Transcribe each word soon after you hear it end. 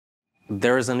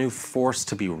There is a new force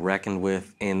to be reckoned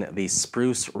with in the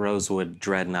spruce rosewood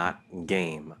Dreadnought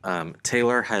game.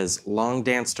 Taylor has long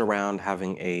danced around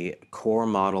having a core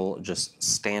model, just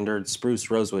standard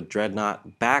spruce rosewood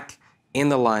Dreadnought back in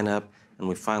the lineup, and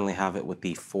we finally have it with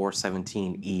the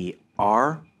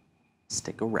 417e-R.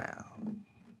 Stick around.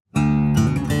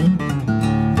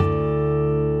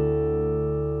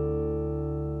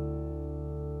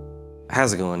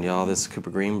 How's it going, y'all? This is Cooper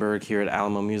Greenberg here at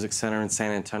Alamo Music Center in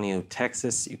San Antonio,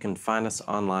 Texas. You can find us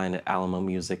online at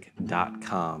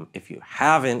alamomusic.com. If you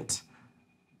haven't,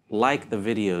 like the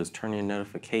videos, turn your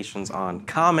notifications on,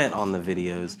 comment on the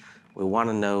videos. We want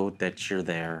to know that you're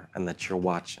there and that you're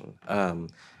watching.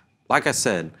 Like I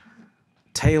said,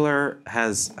 Taylor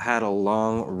has had a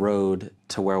long road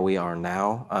to where we are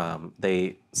now.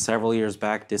 They, several years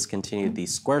back, discontinued the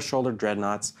square-shouldered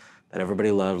Dreadnoughts that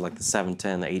everybody loved, like the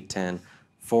 710, the 810,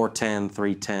 410,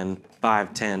 310,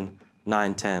 510,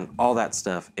 910, all that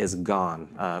stuff is gone.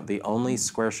 The only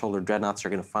square-shouldered Dreadnoughts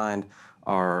you're gonna find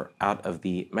are out of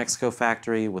the Mexico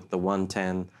factory with the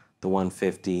 110, the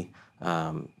 150,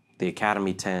 the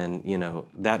Academy 10. You know,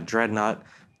 that Dreadnought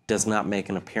does not make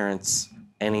an appearance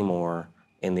anymore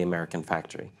in the American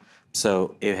factory.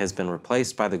 So it has been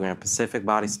replaced by the Grand Pacific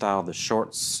body style,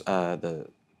 the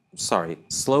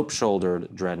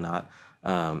slope-shouldered Dreadnought,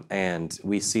 and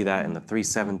we see that in the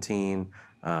 317,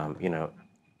 you know,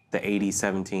 the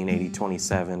 8017,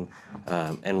 8027,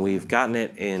 and we've gotten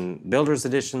it in builder's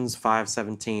editions,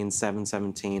 517,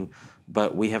 717,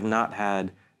 but we have not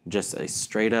had just a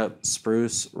straight-up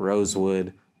spruce,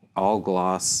 rosewood,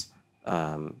 all-gloss,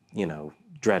 you know,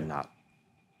 Dreadnought.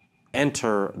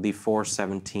 Enter the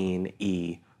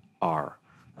 417e-R.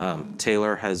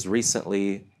 Taylor has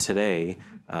recently, today,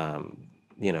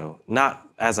 you know, not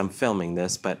as I'm filming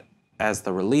this, but as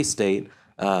the release date,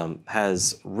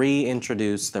 has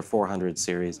reintroduced their 400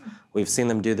 series. We've seen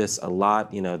them do this a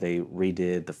lot. You know, they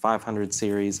redid the 500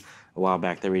 series a while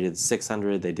back. They redid the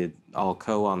 600. They did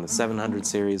Alamo on the 700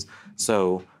 series.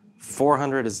 So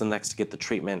 400 is the next to get the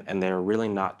treatment, and they're really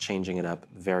not changing it up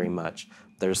very much.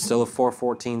 There's still a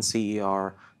 414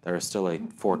 CER. There's still a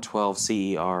 412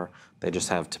 CER. They just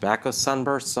have tobacco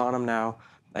sunbursts on them now,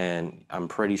 and I'm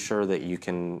pretty sure that you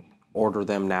can order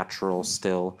them natural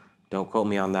still. Don't quote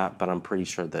me on that, but I'm pretty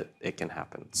sure that it can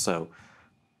happen. So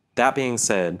that being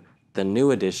said, the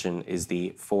new edition is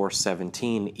the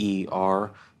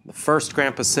 417e-R, the first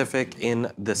Grand Pacific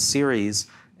in the series,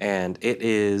 and it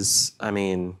is, I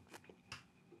mean,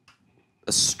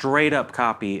 a straight up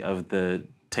copy of the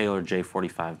Taylor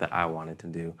J45 that I wanted to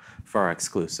do for our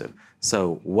exclusive.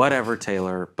 So whatever,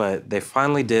 Taylor, but they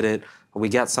finally did it. We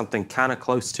got something kind of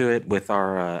close to it with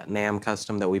our NAM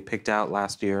custom that we picked out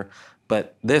last year,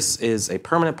 but this is a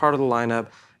permanent part of the lineup.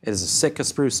 It is a Sitka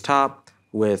spruce top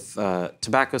with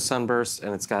tobacco sunburst,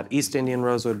 and it's got East Indian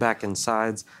rosewood back and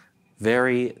sides.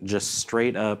 Very just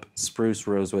straight up spruce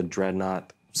rosewood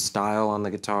Dreadnought style on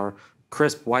the guitar.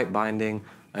 Crisp white binding.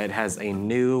 It has a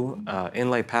new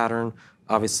inlay pattern.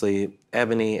 Obviously,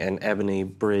 ebony and ebony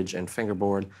bridge and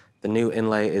fingerboard. The new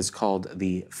inlay is called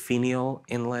the finial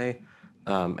inlay,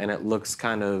 and it looks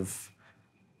kind of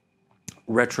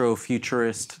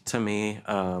retro-futurist to me.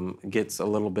 Gets a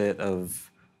little bit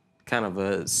of kind of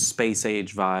a space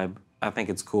age vibe. I think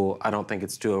it's cool. I don't think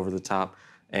it's too over the top,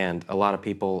 and a lot of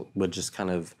people would just kind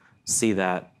of see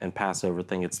that and pass over,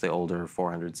 think it's the older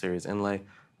 400 series inlay,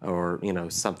 or you know,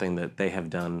 something that they have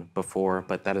done before,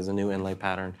 but that is a new inlay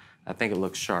pattern. I think it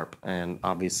looks sharp, and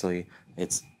obviously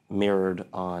it's mirrored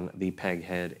on the peg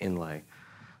head inlay.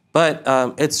 But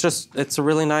it's a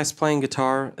really nice playing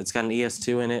guitar. It's got an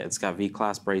ES2 in it. It's got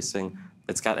V-class bracing.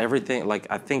 It's got everything. Like,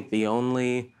 I think the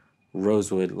only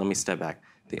rosewood, let me step back.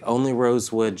 The only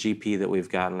rosewood GP that we've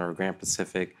gotten, or Grand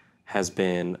Pacific, has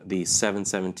been the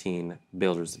 717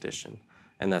 Builder's Edition.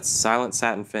 And that's silent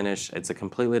satin finish. It's a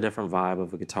completely different vibe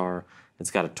of a guitar. It's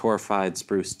got a torrefied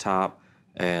spruce top.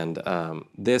 And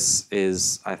this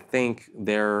is, I think,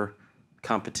 their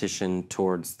competition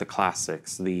towards the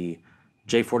classics. The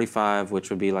J45, which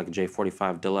would be like a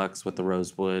J45 Deluxe with the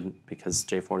rosewood, because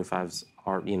J45s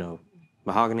are, you know,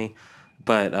 mahogany.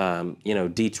 But, you know,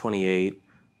 D28,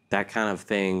 that kind of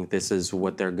thing, this is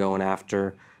what they're going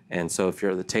after. And so if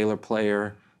you're the Taylor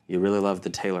player, you really love the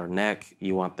Taylor neck,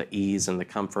 you want the ease and the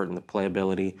comfort and the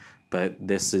playability, but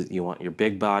this is, you want your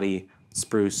big body,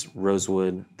 spruce,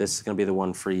 rosewood. This is going to be the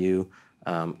one for you.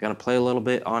 Going to play a little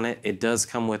bit on it. It does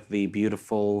come with the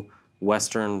beautiful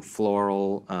Western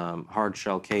floral hard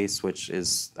shell case, which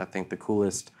is, I think, the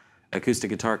coolest acoustic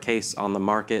guitar case on the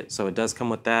market. So it does come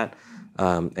with that.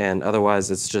 And otherwise,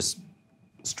 it's just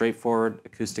straightforward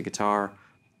acoustic guitar.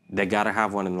 they gotta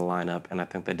have one in the lineup, and I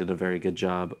think they did a very good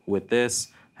job with this,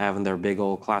 having their big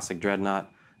old classic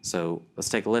Dreadnought. So let's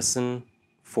take a listen.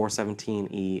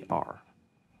 417e-R.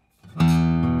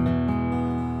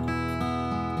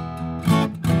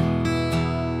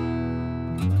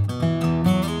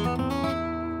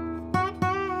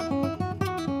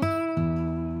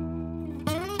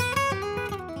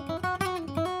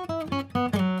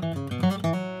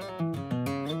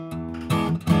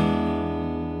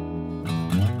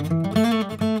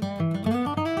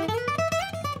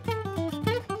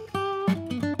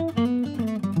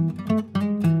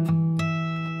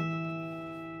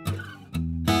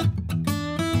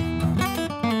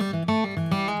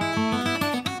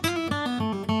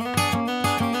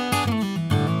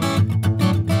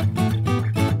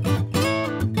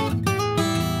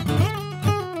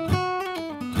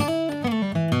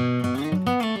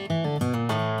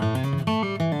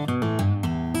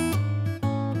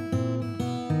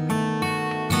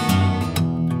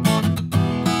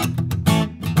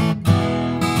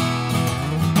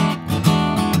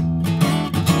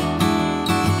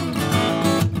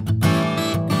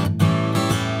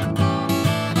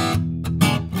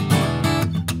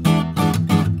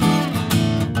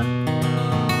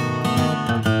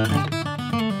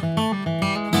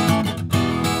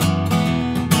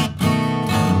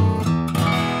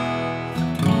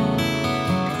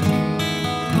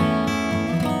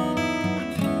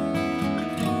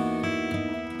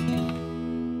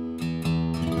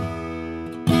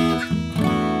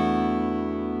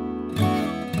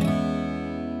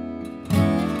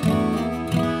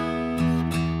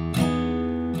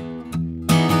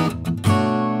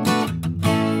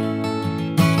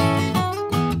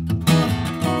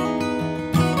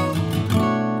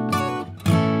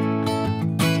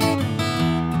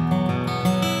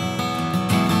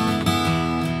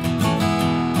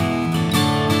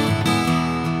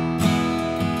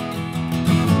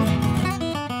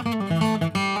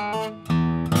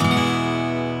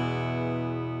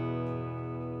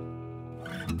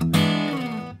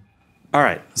 All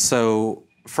right, so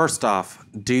first off,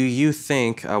 do you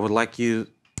think, I would like you,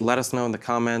 let us know in the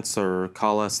comments or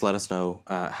call us, let us know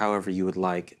however you would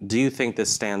like. Do you think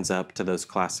this stands up to those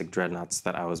classic Dreadnoughts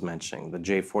that I was mentioning? The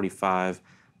J45,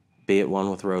 be it one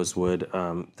with rosewood,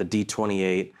 the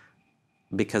D28,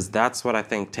 because that's what I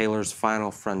think Taylor's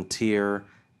final frontier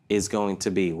is going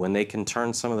to be. When they can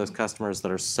turn some of those customers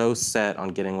that are so set on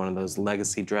getting one of those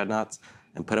legacy Dreadnoughts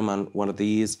and put them on one of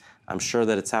these. I'm sure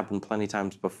that it's happened plenty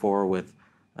times before with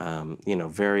you know,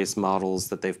 various models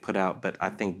that they've put out, but I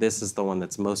think this is the one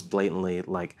that's most blatantly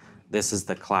like, this is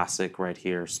the classic right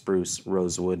here, spruce,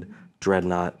 rosewood,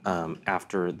 Dreadnought,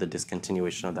 after the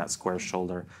discontinuation of that square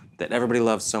shoulder that everybody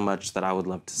loves so much that I would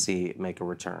love to see make a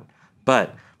return.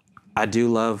 But I do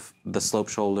love the slope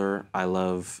shoulder. I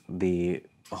love the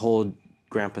whole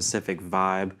Grand Pacific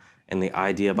vibe and the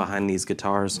idea behind these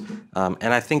guitars.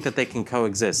 And I think that they can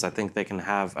coexist. I think they can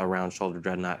have a round shoulder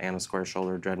Dreadnought and a square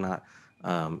shoulder Dreadnought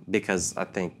because I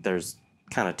think there's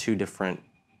kind of two different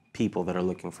people that are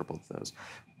looking for both of those.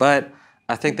 But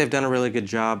I think they've done a really good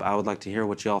job. I would like to hear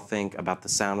what y'all think about the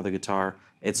sound of the guitar.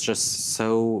 It's just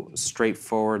so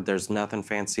straightforward. There's nothing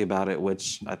fancy about it,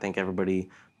 which I think everybody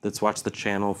that's watched the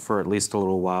channel for at least a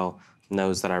little while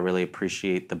knows that I really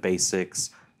appreciate the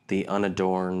basics, the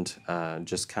unadorned,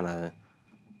 just kind of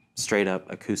straight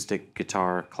up acoustic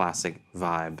guitar classic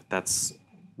vibe. That's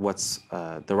what's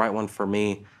the right one for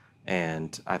me,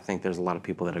 and I think there's a lot of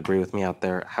people that agree with me out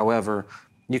there. However,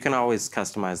 you can always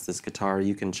customize this guitar.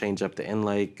 You can change up the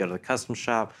inlay, go to the custom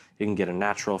shop, you can get a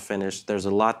natural finish. There's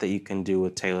a lot that you can do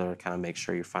with Taylor to kind of make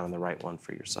sure you're finding the right one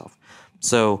for yourself.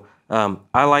 So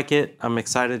I like it. I'm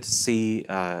excited to see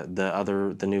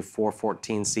the new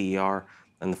 414ce-R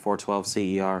and the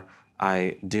 412ce-R.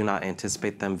 I do not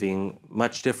anticipate them being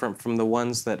much different from the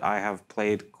ones that I have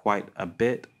played quite a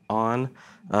bit on,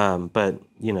 but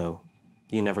you know,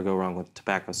 you never go wrong with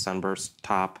tobacco sunburst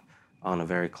top on a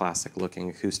very classic looking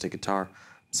acoustic guitar.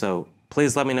 So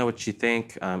please let me know what you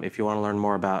think. If you want to learn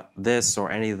more about this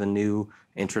or any of the new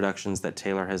introductions that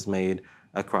Taylor has made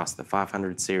across the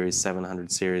 500 series,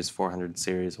 700 series, 400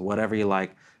 series, whatever you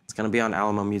like, it's going to be on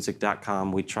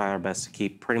alamomusic.com. We try our best to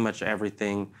keep pretty much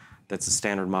everything that's a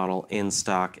standard model in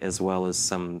stock, as well as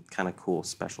some kind of cool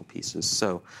special pieces.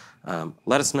 So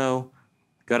let us know.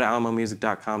 Go to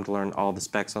alamomusic.com to learn all the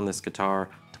specs on this guitar,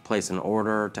 to place an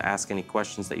order, to ask any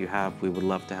questions that you have. We would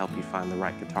love to help you find the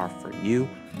right guitar for you,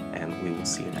 and we will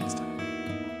see you next time.